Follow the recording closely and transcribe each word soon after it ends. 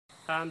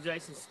Hi, I'm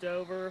Jason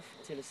Stover,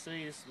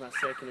 Tennessee. This is my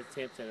second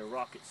attempt at a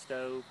rocket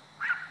stove.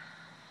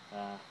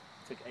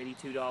 Took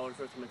 $82 worth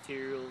of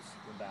materials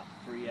and about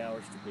 3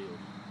 hours to build.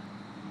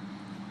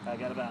 I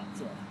got about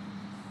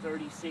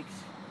 36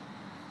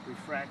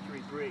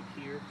 refractory brick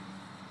here,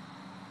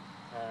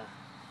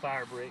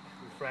 firebrick,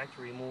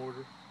 refractory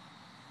mortar.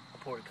 I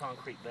poured a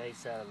concrete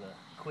base out of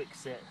a quick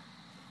set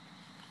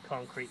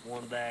concrete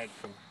one bag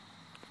from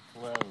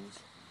Lowe's.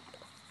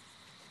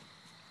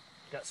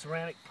 Got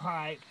ceramic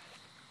pipe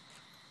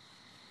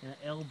and an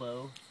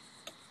elbow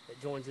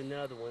that joins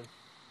another one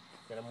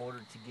that I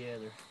mortared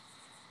together.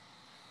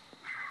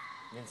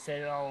 And then set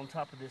it all on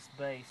top of this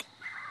base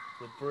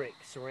with brick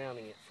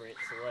surrounding it for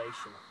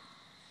insulation.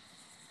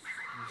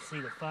 You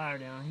see the fire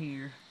down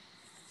here.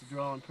 It's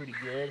drawing pretty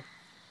good.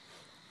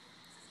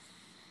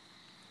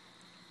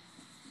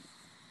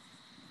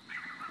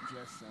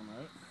 Adjust some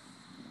of it.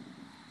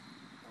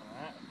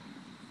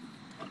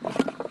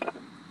 Alright.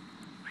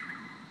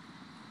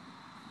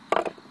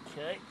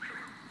 Okay.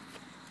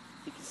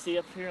 You can see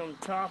up here on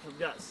the top I've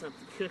got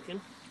something cooking.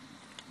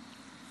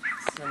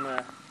 Some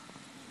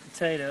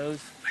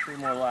potatoes, a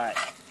little more light.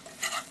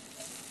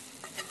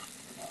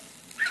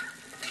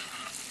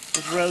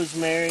 With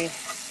rosemary,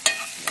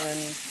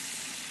 onions,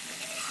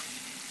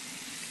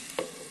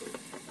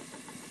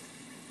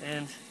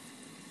 and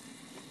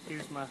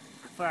here's my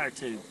fire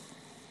tube.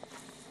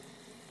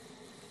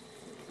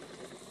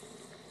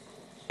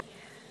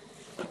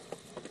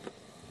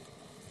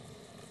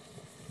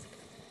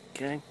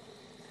 Okay.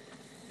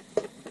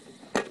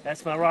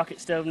 That's my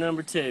rocket stove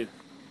number 2.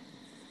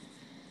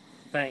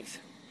 Thanks.